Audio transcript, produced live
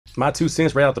my 2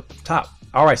 cents right out the top.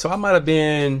 All right, so I might have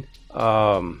been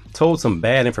told some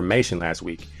bad information last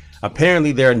week.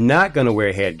 Apparently, they're not going to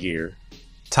wear headgear.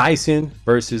 Tyson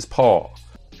versus Paul.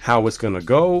 How it's going to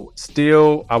go?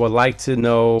 Still, I would like to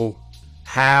know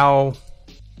how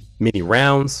many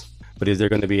rounds, but is there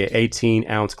going to be an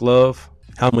 18-ounce glove?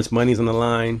 How much money's on the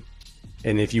line?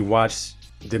 And if you watch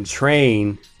them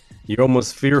train, you're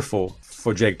almost fearful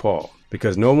for Jake Paul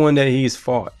because no one that he's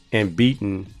fought and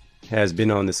beaten has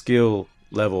been on the skill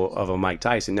level of a Mike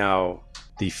Tyson. Now,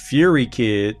 the Fury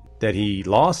kid that he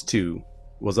lost to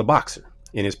was a boxer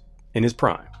in his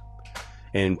prime.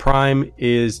 And prime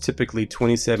is typically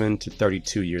 27 to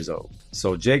 32 years old.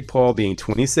 So Jake Paul being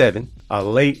 27, a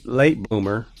late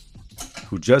boomer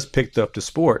who just picked up the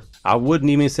sport, I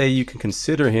wouldn't even say you can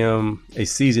consider him a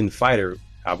seasoned fighter.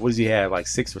 What does he have, like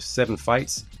 6 or 7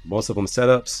 fights? Most of them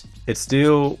setups. It's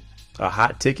still a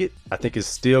hot ticket. I think it's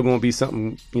still going to be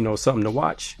something, something to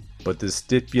watch. But the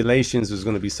stipulations is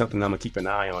going to be something I'm going to keep an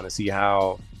eye on and see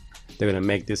how they're going to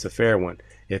make this a fair one.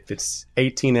 If it's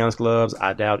 18-ounce gloves,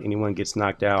 I doubt anyone gets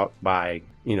knocked out by,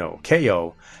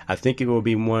 KO. I think it will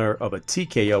be more of a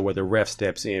TKO where the ref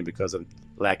steps in because of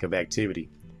lack of activity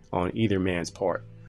on either man's part.